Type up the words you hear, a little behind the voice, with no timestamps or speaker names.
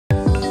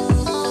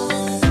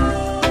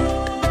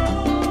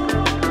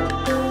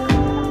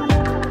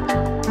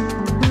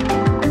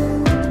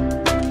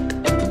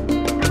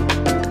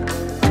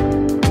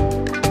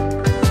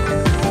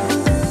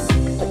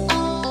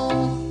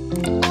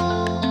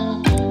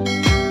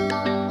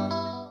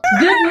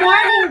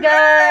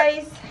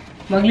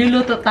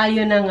Magluluto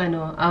tayo ng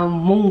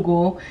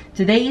munggo.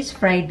 Today is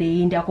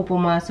Friday. Hindi ako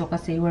pumasok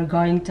kasi we're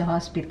going to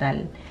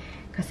hospital.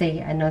 Kasi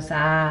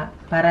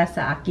para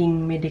sa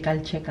aking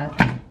medical checkup.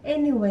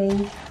 Anyway,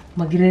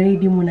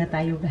 magre-ready muna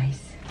tayo,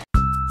 guys.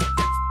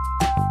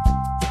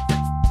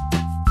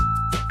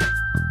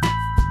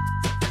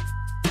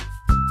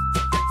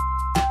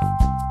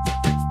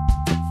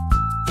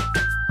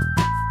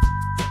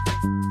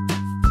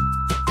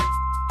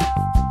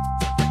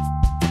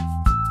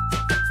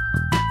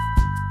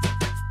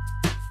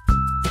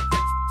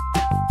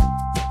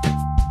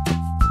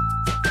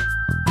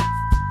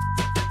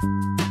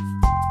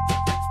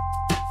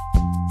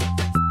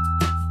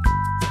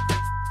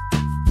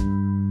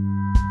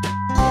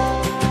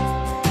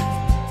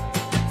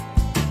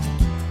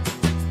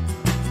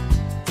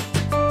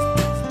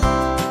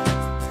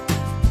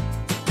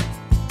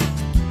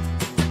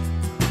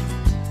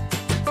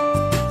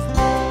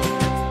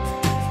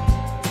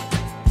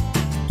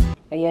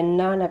 Ayan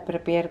na,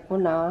 na-prepare ko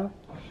na.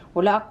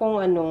 Wala akong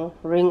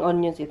ring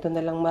onions. Ito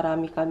na lang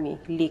marami kami.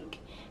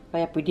 Leek.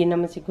 Kaya pwede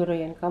naman siguro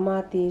yan.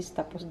 Kamatis,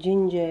 tapos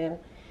ginger,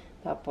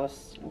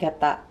 tapos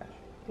gata.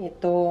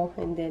 Ito,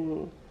 and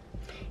then,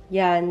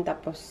 yan.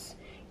 Tapos,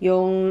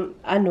 yung,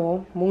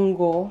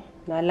 munggo,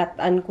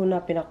 nalatan ko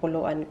na,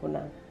 pinakuluan ko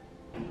na.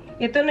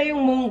 Ito na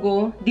yung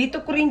munggo.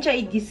 Dito ko rin siya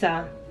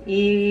igisa.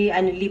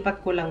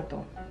 Lipat ko lang to.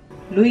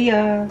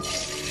 Luya.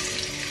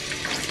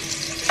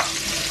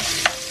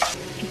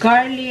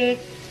 Garlic,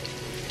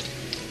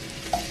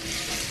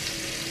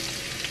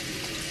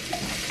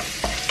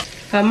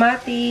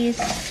 kamatis,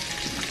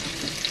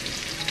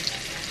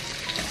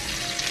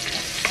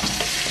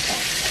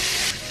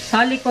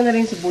 sali ko na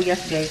rin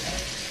sibuyas, guys.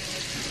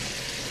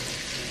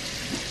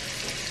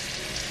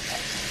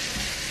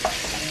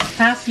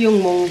 Tapos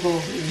yung munggo,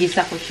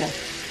 igisa ko siya.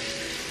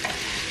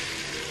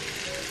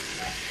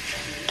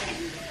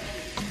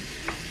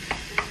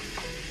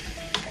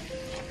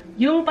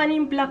 Yung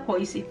panimpla ko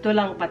is ito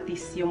lang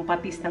patis, yung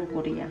patis ng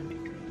Korea.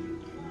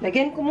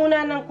 Lagyan ko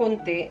muna ng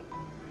konti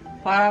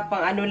para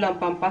pang lang,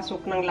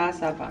 pampasok ng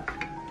lasa ba.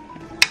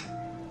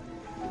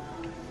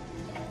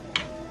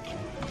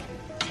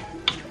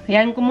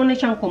 Ayan ko muna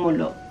siyang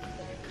kumulo.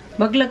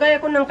 Maglagay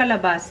ako ng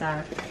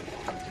kalabasa.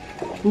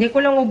 Hindi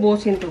ko lang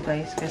ubusin to,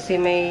 guys, kasi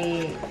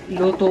may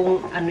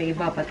lutong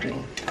iba pa to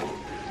eh.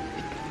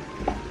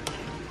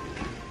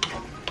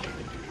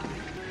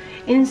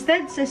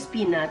 Instead sa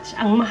spinach,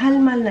 ang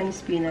mahal-mahal ng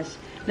spinach,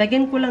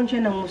 lagyan ko lang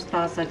siya ng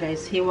mustasa,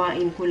 guys.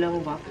 Hiwain ko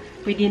lang ba.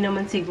 Pwede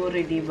naman siguro,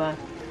 diba?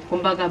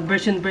 Kumbaga,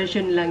 version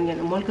lang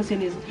yan. Mahal kasi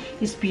ni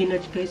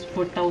spinach, guys,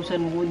 4,000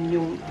 won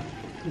yung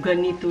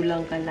ganito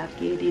lang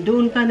kalaki.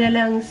 Doon ka na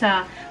lang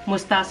sa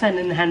mustasa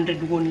na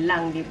 100 won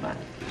lang, diba?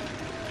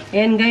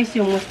 Ayan, guys,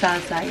 yung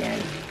mustasa, yan.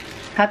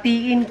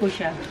 Hatiin ko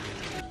siya.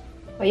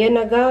 Ayan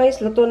na, guys.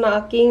 Luto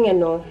na aking,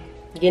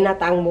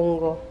 ginataang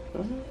munggo.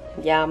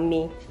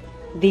 Yummy.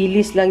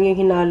 Dilis lang yung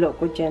hinalo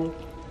ko dyan.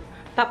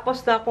 Tapos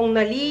na akong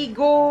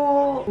naligo.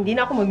 Hindi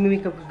na ako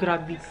mag-makeup.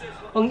 Grabe.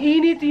 Ang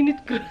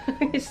init-init,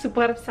 guys.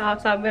 Super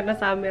summer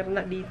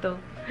na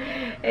dito.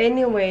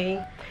 Anyway,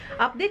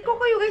 update ko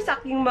kayo, guys, sa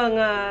aking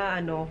mga,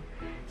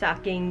 sa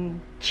aking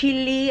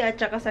chili, at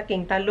saka sa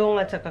aking talong,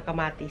 at saka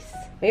kamatis.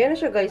 Ayan na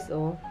siya, guys,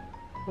 oh.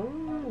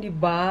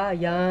 Diba?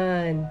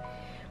 Ayan.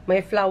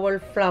 May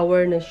flower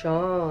na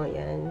siya.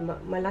 Ayan.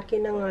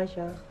 Malaki na nga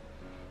siya.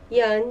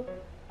 Yan.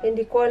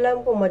 Hindi ko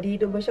alam kung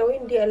madido ba siya o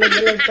hindi.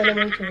 Alag-alag pa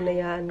naman siya.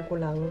 Hinayaan ko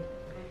lang.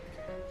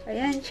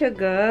 Ayan siya,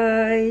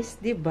 guys.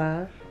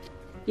 Diba?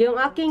 Yung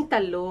aking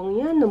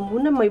talong, yan.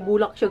 Muna may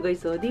bulak siya,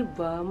 guys. Oh.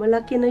 Diba?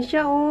 Malaki na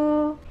siya,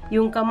 oh.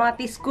 Yung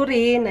kamatis ko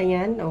rin.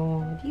 Ayan,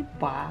 oh.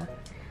 Diba?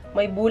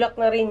 May bulak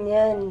na rin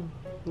yan.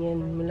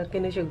 Yan.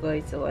 Malaki na siya,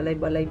 guys. Oh.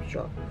 Alive-alive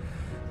siya.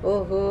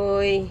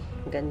 Ohoy.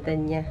 Ganda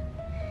niya.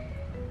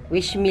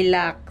 Wish me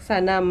luck.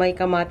 Sana may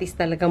kamatis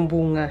talagang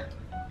bunga.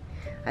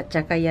 At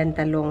saka yan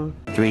talong.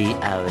 3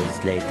 hours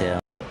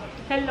later.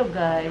 Hello,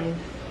 guys.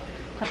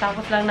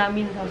 Katapos lang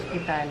namin sa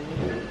hospital.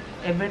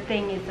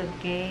 Everything is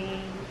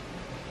okay.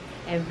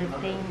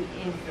 Everything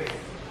is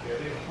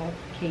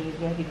okay.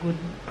 Very good.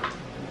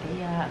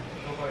 Yeah.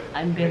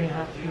 I'm very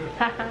happy.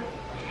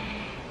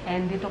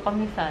 And dito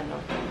kami sa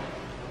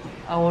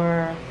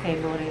our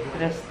favorite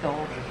resto.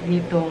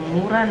 Dito,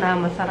 mura na,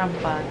 masarap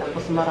pa,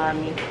 tapos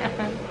marami.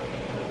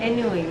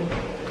 Anyway,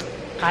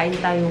 kain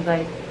tayo,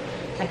 guys.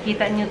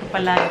 Nakita niyo ito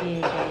palagi,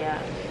 kaya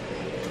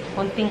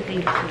konting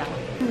clips lang.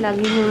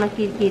 Lagi niyo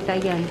nakikita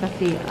yan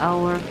kasi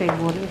our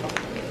favorite.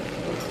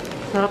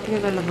 Sarap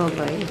niya talaga,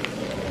 guys.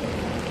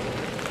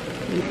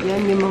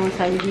 Yan yung mga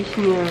side dish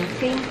niya.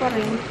 Same pa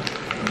rin.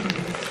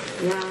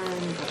 Yan,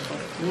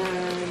 tapos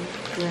yan,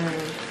 yan.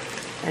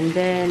 And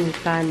then,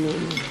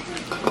 kanin.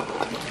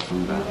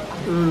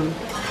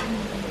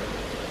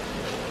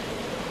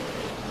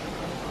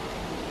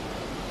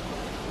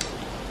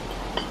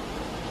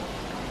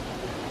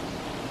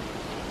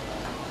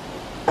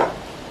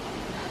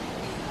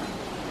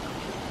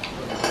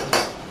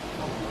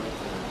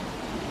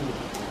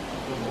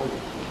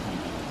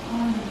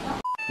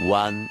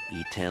 One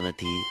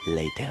eternity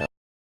later.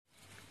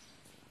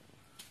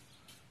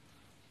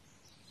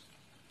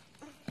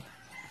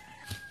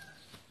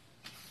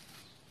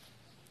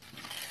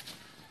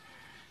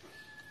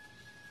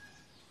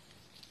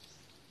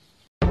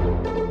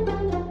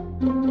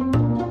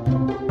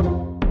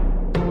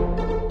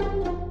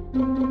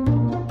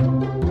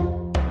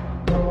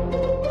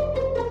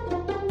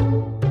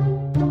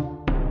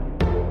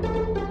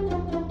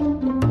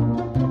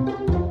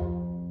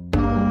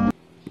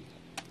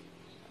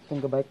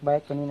 itong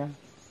gabayk-bayk kanina.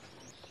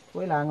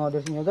 Uy, langaw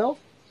din siya daw.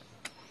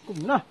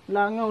 Kung na,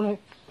 langaw na.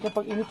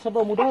 Kapag init sa ba,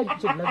 mudah,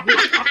 sige lagi.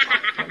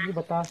 Lagi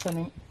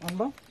batasan ng, ano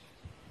ba?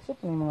 So,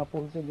 yung mga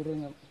pulse dire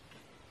nga.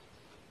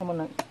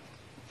 Naman lang,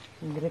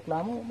 hindi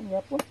reklamo,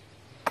 magyapon.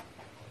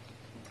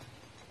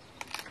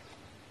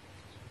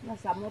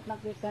 Nasamot na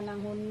kita ng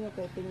hunyo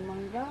kay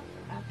Tingmangga.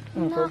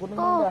 So, gudong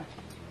mangga.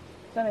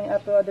 Sana yung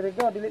ato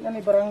adirigaw, dili na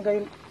ni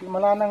barangay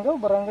Malanang gaw,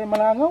 barangay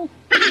Malangaw.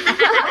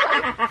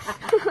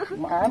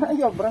 Maana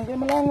gaw, barangay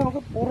Malangaw,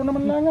 puro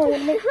naman langaw.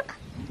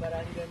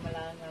 Barangay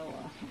Malangaw.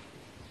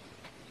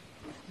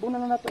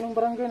 Buna na nato yung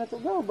barangay na to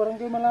gaw,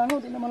 barangay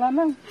Malangaw, di na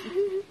Malanang.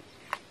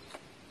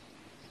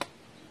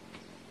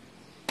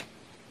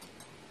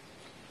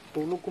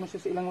 Tulog ko na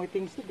siya sa ilang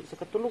waiting shed, sa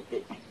katulog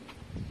eh.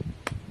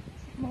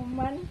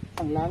 Maman.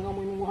 Ang langaw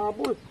mo yung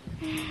muhabol.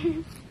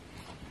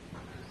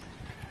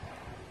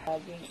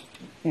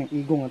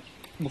 Igong at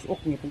busok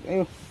niya.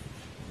 Ayo.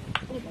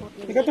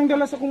 Ikatang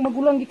dala sa kong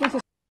magulang gikan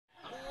sa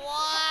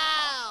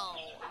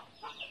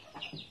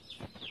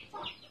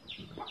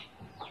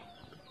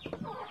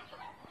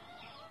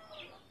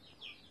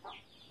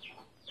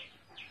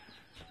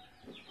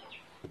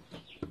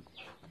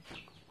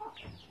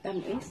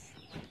Tamis.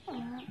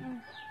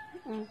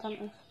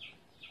 Tamis.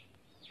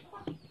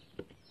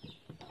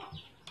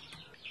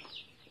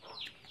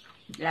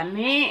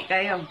 Lami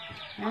kayo.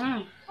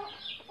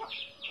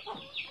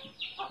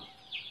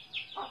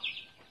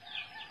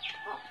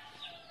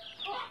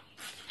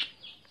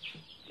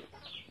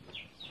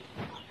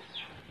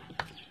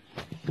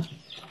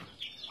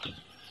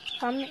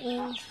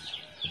 Tamis.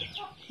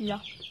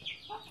 Yeah.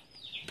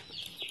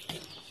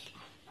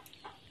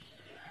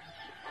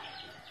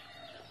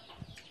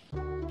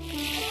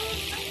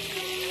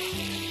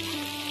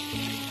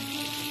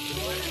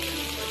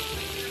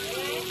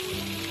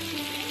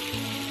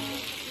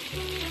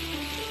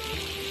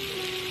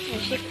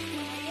 Musik.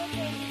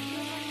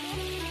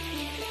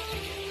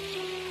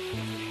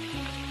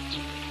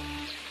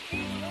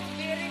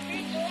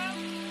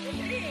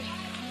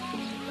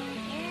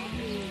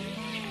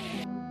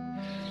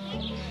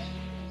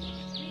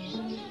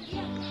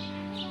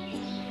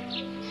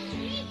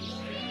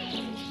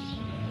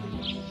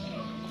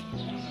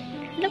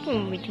 Ano po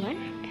mo videoan?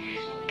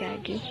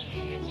 Gagi.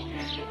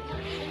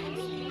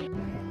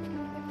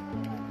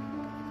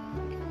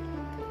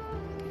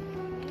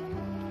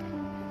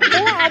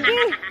 Tunga lagi.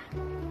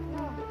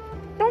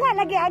 Tunga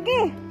lagi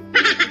agi.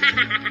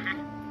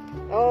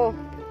 Oh.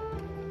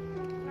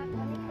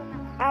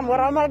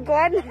 Mura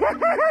magkuan.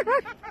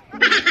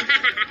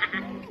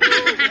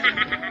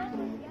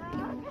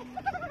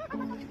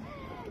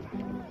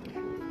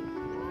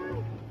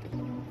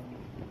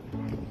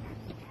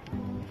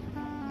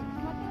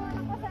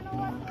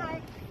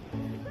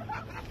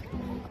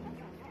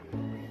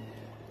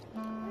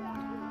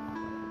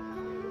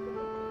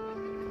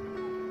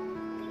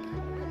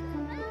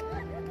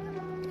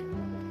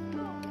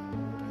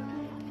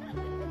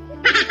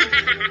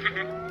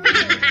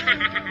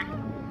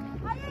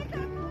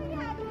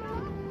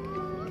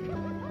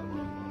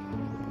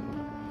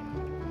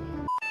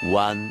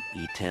 One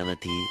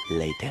eternity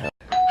later.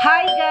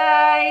 Hi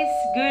guys!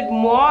 Good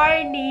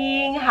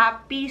morning!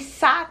 Happy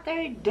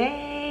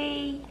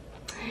Saturday!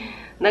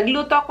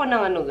 Nagluto ako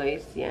ng ano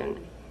guys, yan.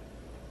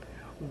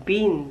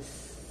 Beans.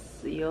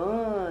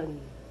 Yun.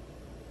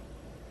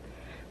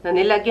 Na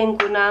nilagyan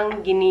ko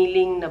ng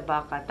giniling na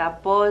baka.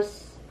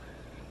 Tapos,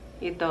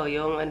 ito,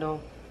 yung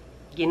ano,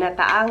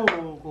 ginataang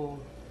munggo.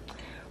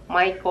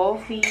 May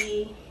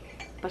coffee.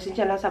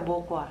 Pasensya na sa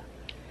buko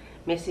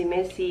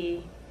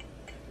Messy-messy.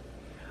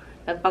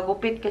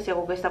 Nagpagupit kasi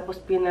ako guys,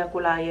 tapos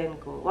pinakulayan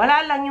ko.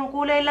 Wala lang, yung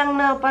kulay lang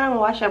na parang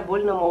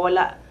washable na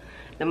mawala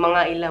ng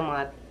mga ilang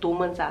mga 2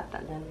 months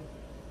ata.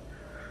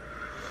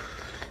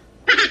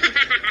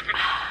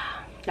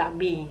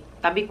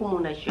 Tabi ko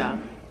muna siya.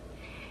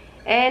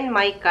 And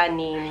may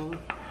kanin.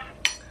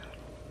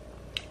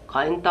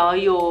 Kain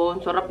tayo.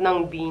 Sarap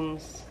ng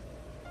beans.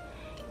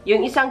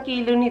 Yung 1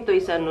 kilo nito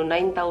is ano,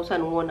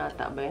 9,000 won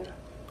ata ba yan?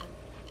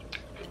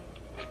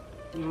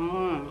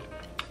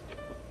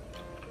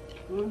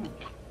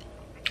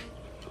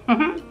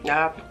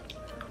 Yap.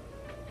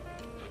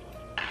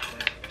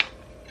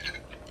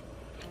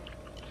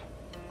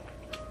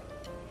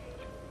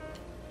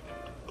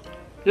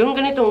 Yung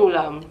ganitong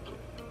ulam,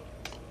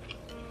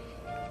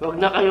 wag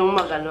na kayong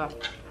mag-ano,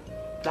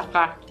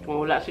 daka,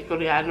 kung wala si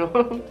Koreano.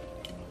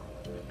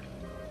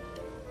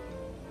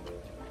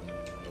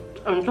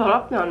 Ang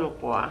sarap na ano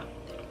ko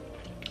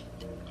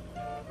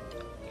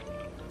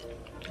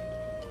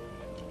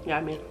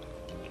Yummy.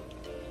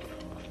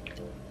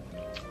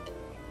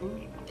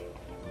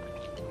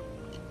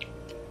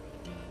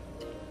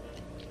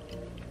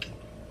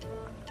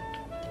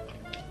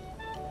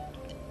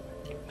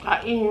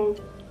 Kain.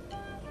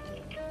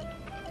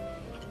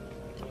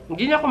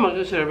 Hindi na ako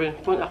mag-serving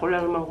spoon. Ako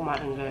lang naman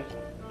kumain, guys.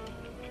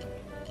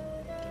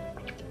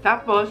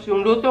 Tapos,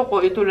 yung luto ko,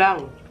 ito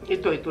lang.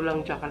 Ito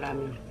lang tsaka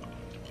lamin.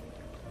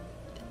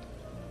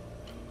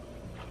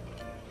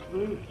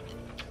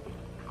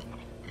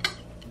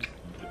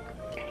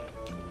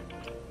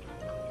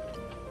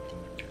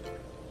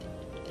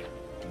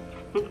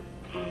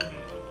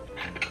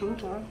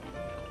 Sarap.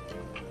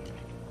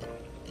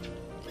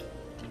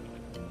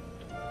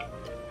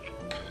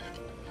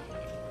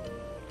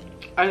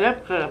 I love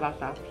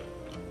kalabasa.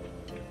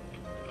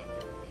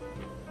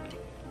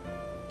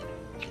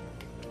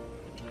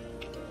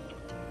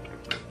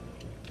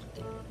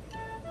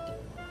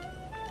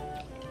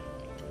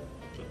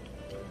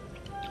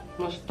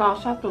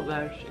 Mustasa to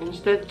guys.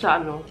 Instead sa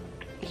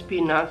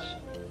spinach.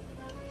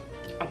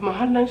 At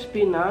mahal ng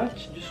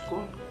spinach. Diyos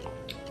ko.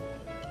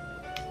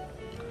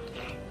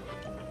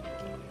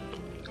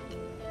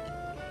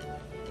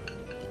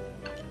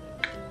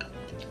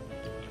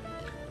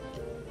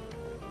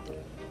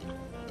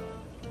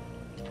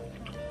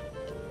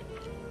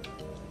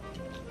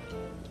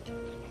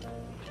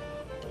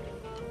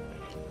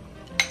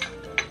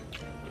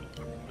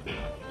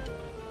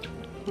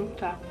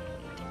 Okay.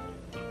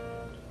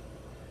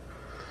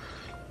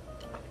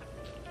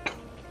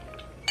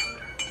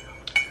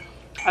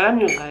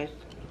 Alam nyo guys,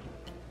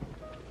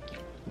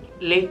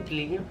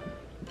 lately,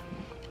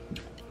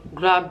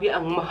 grabe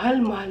ang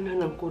mahal-mahal na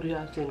ng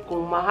kuryasin.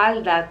 Kung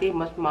mahal dati,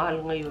 mas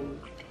mahal ngayon.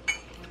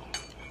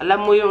 Alam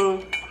mo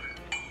yung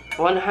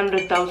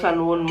 100,000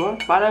 won mo,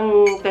 parang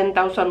 10,000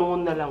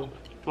 won na lang.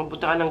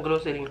 Mapunta ka ng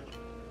grocery.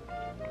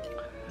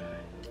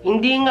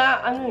 Hindi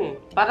nga,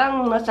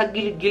 parang nasa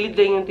gilid-gilid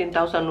din yung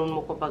 10,000 won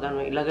mo kapag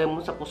ilagay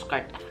mo sa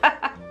pushcart.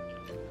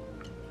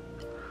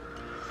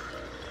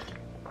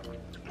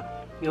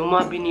 Yung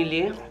mga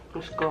binili,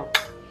 ko.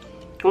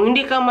 Kung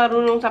hindi ka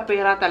marunong sa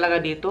pera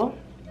talaga dito,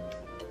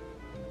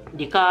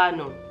 hindi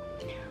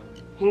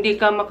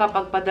ka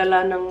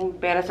makapagpadala ng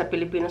pera sa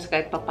Pilipinas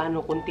kahit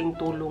papano, kunting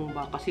tulong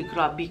ba. Kasi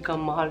grabe ka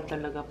mahal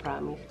talaga,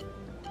 promise.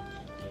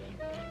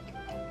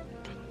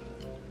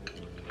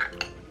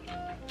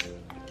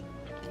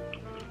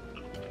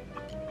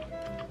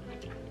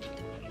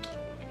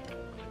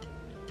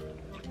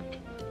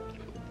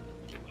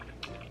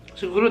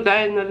 Siguro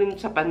dahil na rin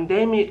sa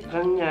pandemic,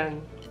 ganyan.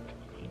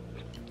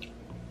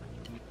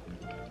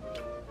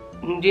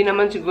 Hindi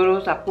naman siguro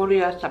sa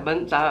Korea, sa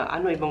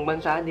ibang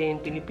bansa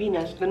din,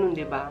 Pilipinas, ganun,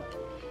 di ba?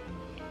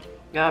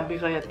 Grabe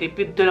kaya,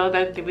 tipid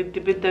talaga tayo,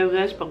 tipid tayo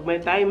guys, pag may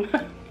time.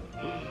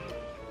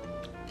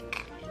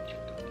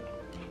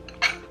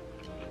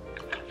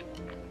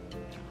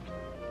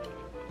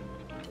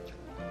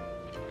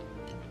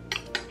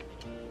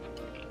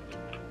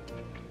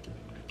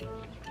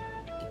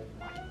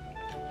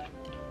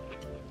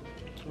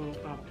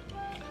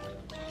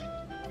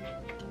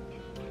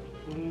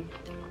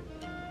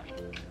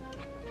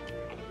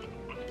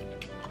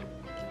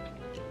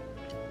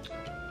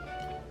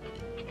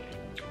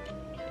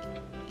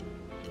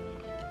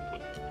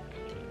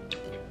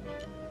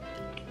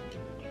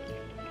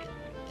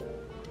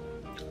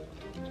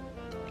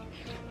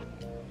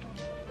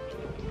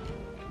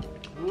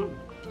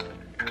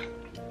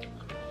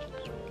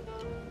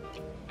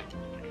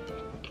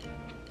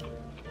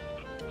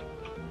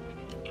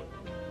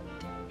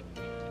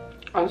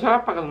 Ang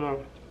sarap pag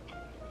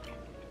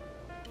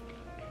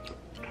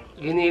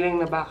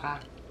giniling na baka.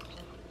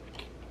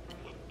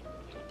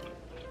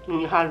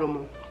 Halo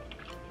mo.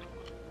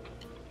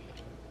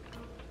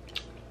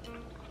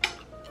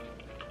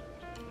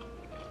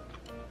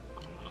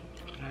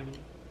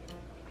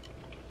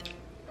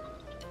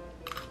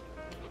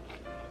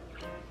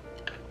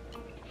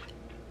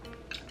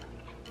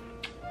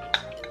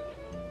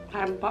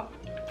 Kain pa.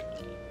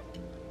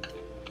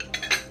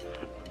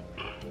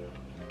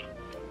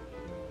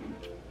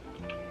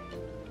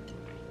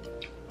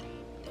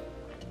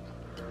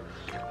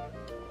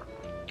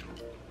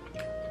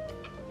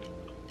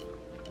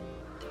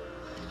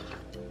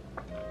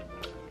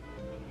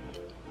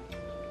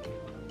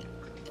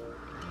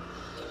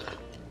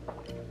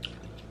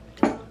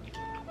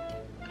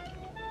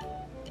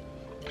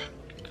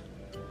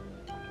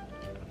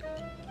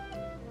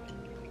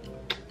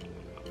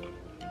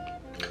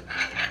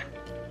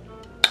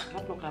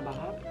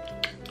 Bahap.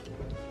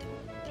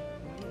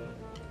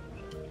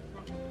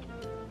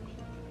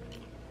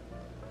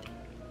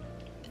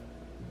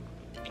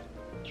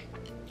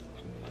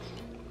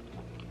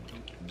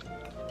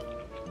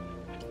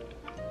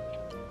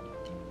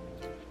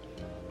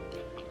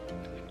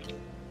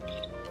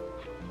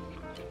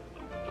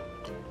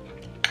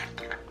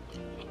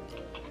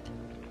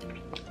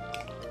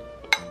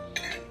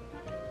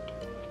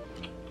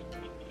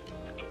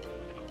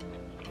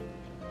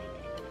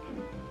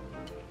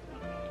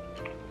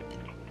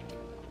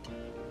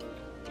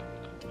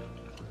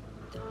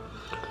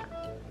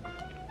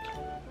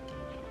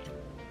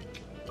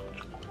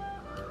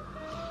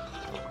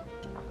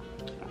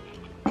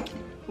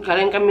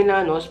 Galing kami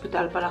na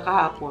hospital pala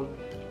kahapon.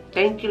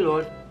 Thank you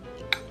Lord.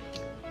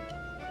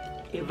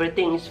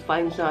 Everything is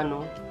fine sa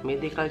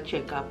medical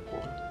check-up ko.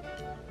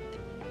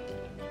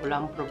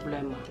 Walang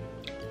problema.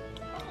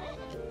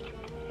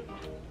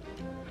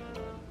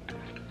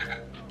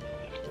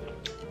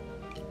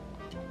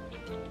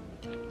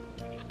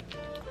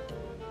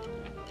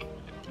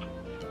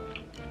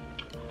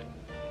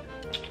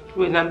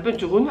 왜 남편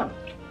죽었냐?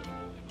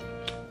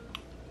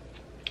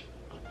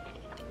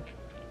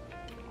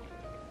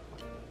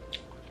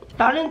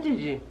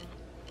 talented.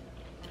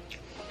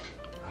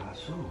 아,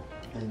 수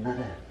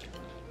옛날에.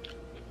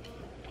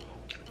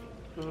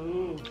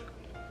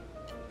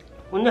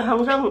 근데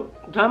항상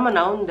드라마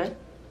나오는데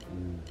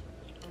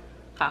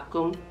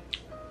가끔.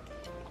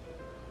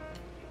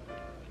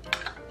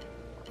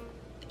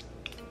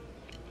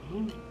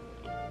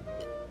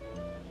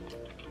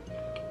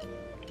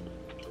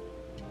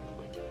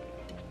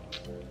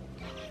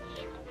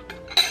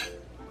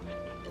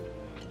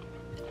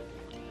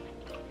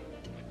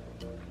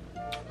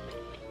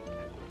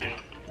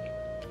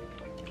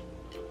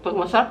 Pag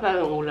masarap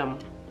talaga ang ulam,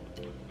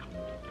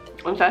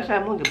 ang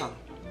saya-saya mo, di ba?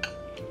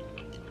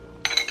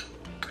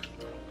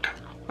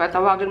 Kaya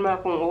tawagin mo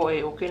akong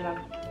OA, okay lang.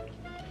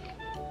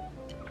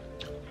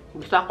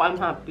 Basta ako, I'm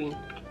happy.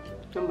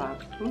 Diba?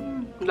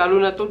 Lalo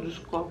na to,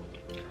 Diyos ko.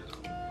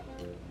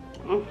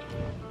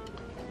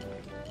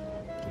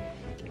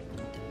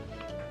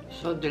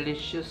 So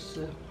delicious.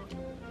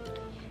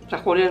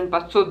 Sa Korean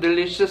pa, so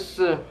delicious.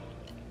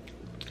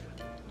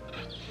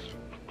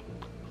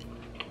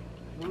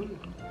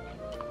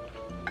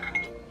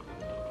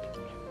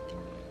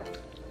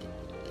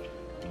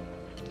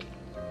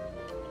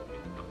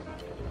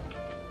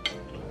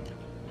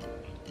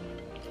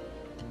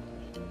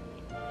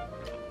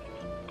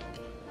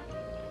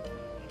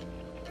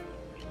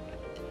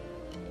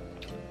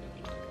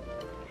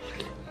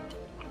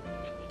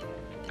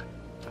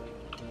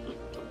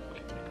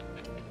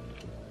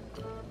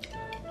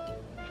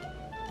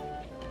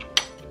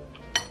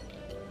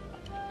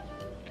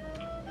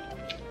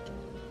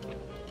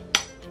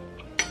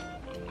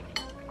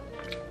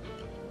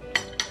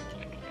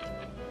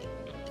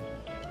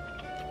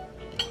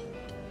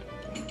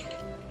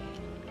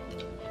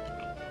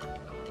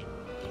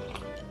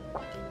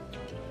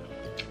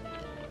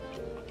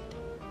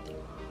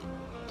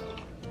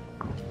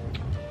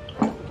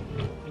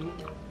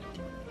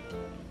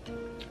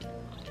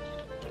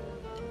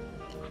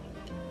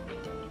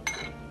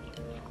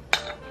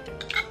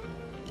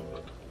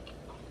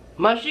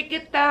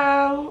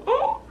 Masikitang!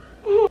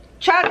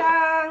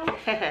 Tsadang!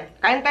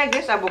 Kain tayo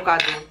guys,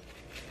 avocado.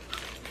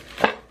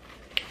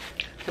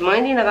 Sa mga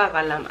hindi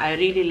nakakalam, I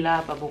really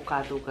love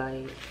avocado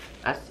guys.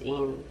 As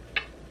in,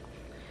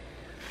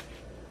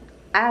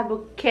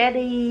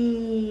 avocado!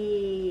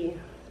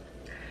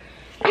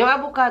 Yung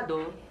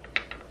avocado,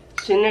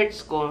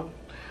 sinerts ko,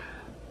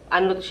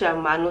 ano siya,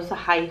 maano sa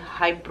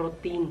high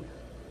protein.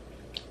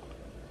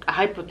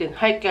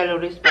 High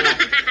calories pala.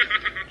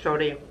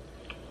 Sorry.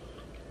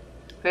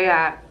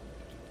 Kaya,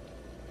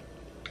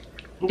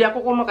 hindi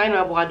ako kumakain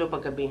ng avocado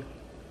paggabi.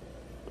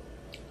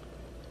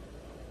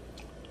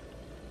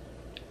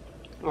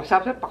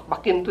 Masarap sa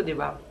pakpakin to, di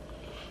ba?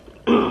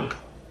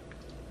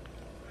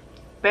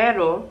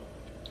 Pero,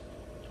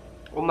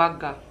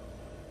 umaga.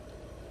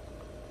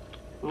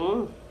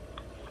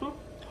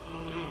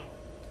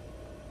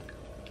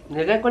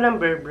 Nilagay ko ng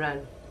Bear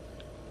Brand.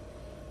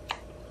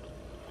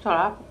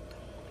 Sarap.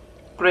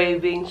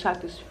 Craving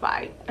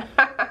satisfied.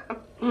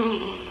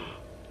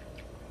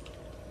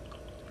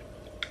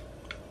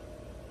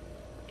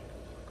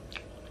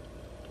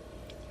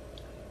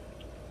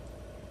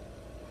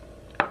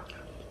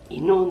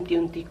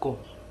 Inuunti-unti ko.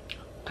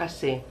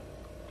 Kasi,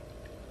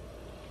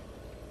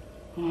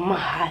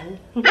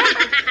 mahal.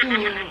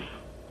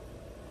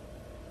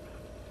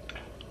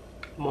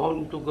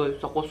 Mahal ito guys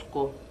sa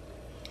Costco.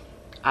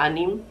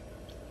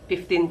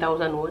 15,000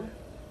 won.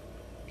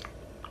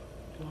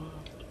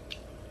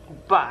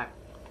 But,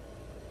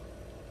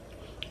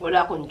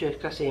 wala akong choice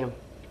kasi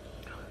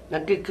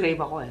nag-crave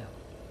ako eh.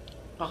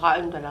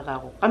 Kakain talaga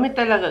ako. Kami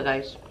talaga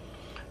guys,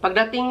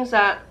 pagdating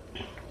sa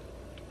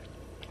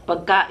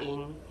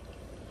pagkain,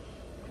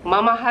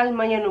 mamahal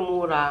man yan o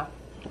mura,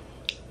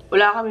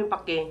 wala kaming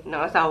pake ng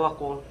asawa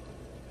ko.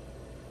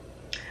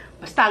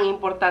 Basta ang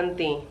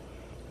importante,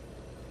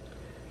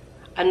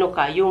 ano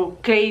ka, yung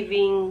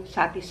craving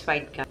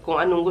satisfied ka. Kung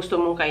anong gusto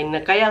mong kain.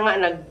 Kaya nga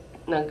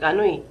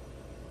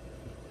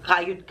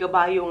kayod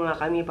kabayo nga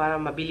kami para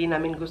mabili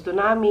namin gusto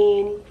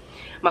namin.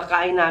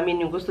 Makain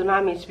namin yung gusto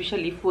namin,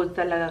 especially food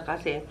talaga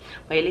kasi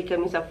mahilig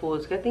kami sa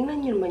foods. Kaya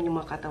tingnan nyo naman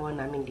yung mga katawan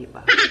namin, di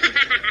ba?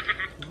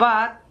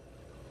 But,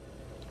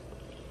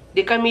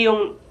 di kami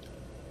yung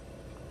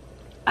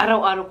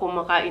araw-araw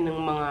kumakain ng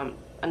mga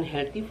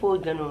unhealthy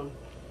food, ganun.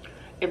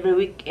 Every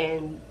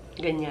weekend,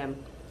 ganyan.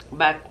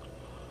 But,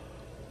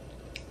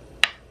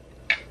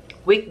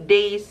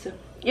 weekdays,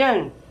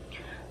 yan.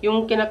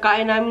 Yung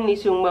kinakain namin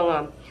is yung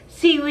mga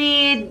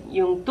seaweed,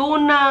 yung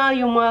tuna,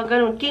 yung mga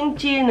ganun,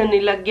 kimchi na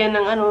nilagyan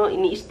ng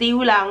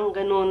ini-stew lang,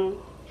 ganun.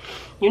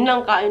 Yun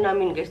lang kain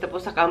namin, guys.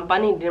 Tapos sa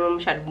company, hindi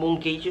naman masyadong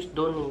bonggacious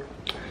doon.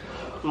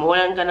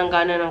 Mawalan ka ng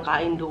gana ng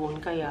kain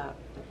doon, kaya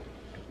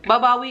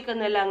babawi ka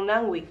na lang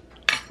ng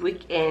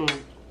weekend.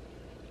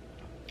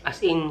 As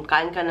in,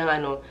 kain ka ng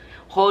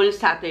whole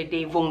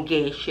Saturday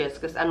bonggacious.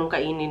 Kasi anong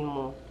kainin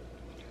mo?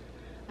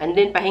 And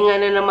then,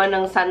 pahinga na naman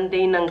ng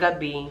Sunday ng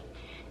gabi.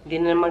 Hindi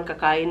na naman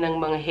kakain ng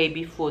mga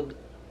heavy food.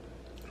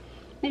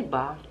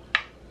 Diba?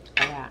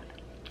 Kaya,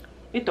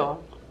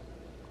 ito,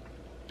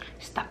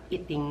 stop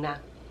eating na.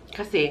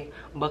 Kasi,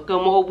 baka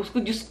maubos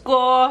ko, Diyos ko.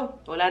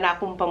 Wala na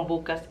akong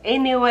pambukas.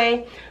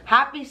 Anyway,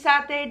 happy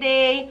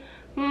Saturday.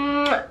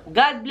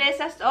 God bless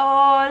us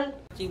all.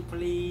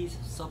 Please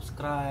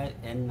subscribe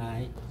and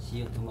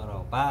see you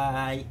tomorrow.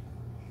 Bye.